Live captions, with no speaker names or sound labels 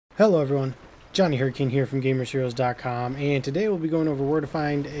Hello everyone, Johnny Hurricane here from GamersHeroes.com, and today we'll be going over where to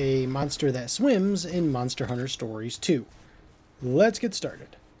find a monster that swims in Monster Hunter Stories 2. Let's get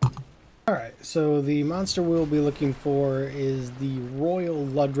started. Alright, so the monster we'll be looking for is the Royal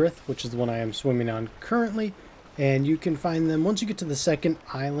Ludrith, which is the one I am swimming on currently, and you can find them once you get to the second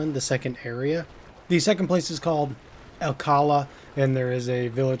island, the second area. The second place is called Alcala, and there is a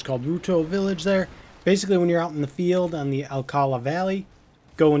village called Ruto Village there. Basically, when you're out in the field on the Alcala Valley,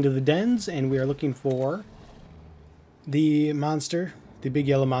 go into the dens, and we are looking for the monster, the big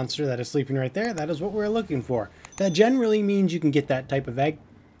yellow monster that is sleeping right there. That is what we're looking for. That generally means you can get that type of egg.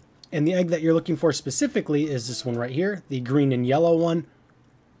 And the egg that you're looking for specifically is this one right here, the green and yellow one.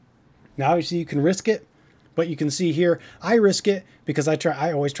 Now, obviously, you can risk it, but you can see here, I risk it because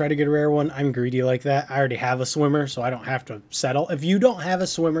I always try to get a rare one. I'm greedy like that. I already have a swimmer, so I don't have to settle. If you don't have a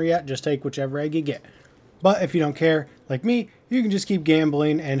swimmer yet, just take whichever egg you get. But if you don't care, like me, you can just keep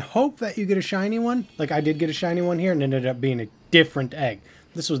gambling and hope that you get a shiny one. Like I did get a shiny one here and it ended up being a different egg.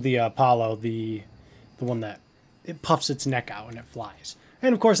 This was the Apollo, the one that it puffs its neck out and it flies.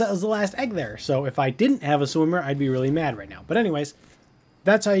 And of course that was the last egg there. So if I didn't have a swimmer, I'd be really mad right now. But anyways,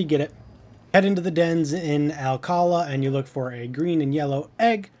 that's how you get it. Head into the dens in Alcala and you look for a green and yellow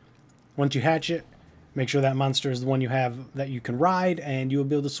egg. Once you hatch it, make sure that monster is the one you have that you can ride and you will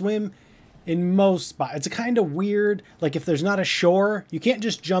be able to swim in most spots. It's kind of weird. Like if there's not a shore, you can't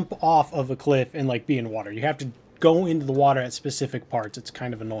just jump off of a cliff and like be in water. You have to go into the water at specific parts. It's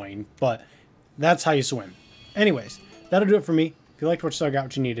kind of annoying, but that's how you swim. Anyways, that'll do it for me. If you liked what you saw, got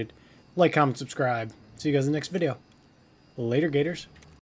what you needed, like, comment, subscribe. See you guys in the next video. Later, Gators.